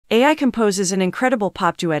AI composes an incredible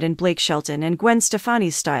pop duet in Blake Shelton and Gwen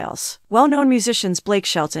Stefani's styles. Well-known musicians Blake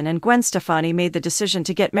Shelton and Gwen Stefani made the decision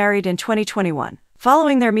to get married in 2021.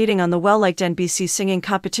 Following their meeting on the well-liked NBC singing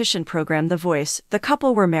competition program The Voice, the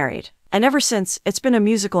couple were married. And ever since, it's been a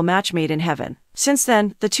musical match made in heaven. Since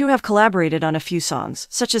then, the two have collaborated on a few songs,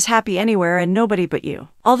 such as Happy Anywhere and Nobody But You.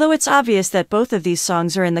 Although it's obvious that both of these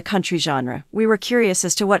songs are in the country genre, we were curious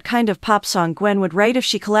as to what kind of pop song Gwen would write if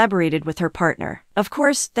she collaborated with her partner. Of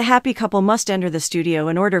course, the happy couple must enter the studio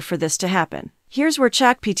in order for this to happen. Here's where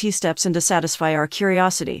ChatGPT steps in to satisfy our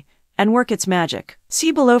curiosity and work its magic.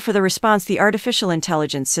 See below for the response the artificial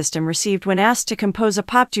intelligence system received when asked to compose a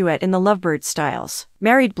pop duet in the Lovebird styles.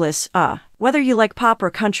 Married bliss, whether you like pop or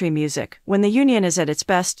country music, when the union is at its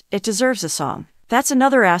best, it deserves a song. That's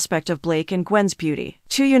another aspect of Blake and Gwen's beauty.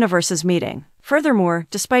 Two universes meeting. Furthermore,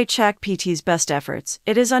 despite ChatGPT's best efforts,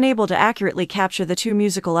 it is unable to accurately capture the two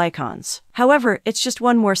musical icons. However, it's just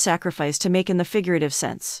one more sacrifice to make in the figurative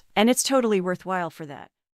sense. And it's totally worthwhile for that.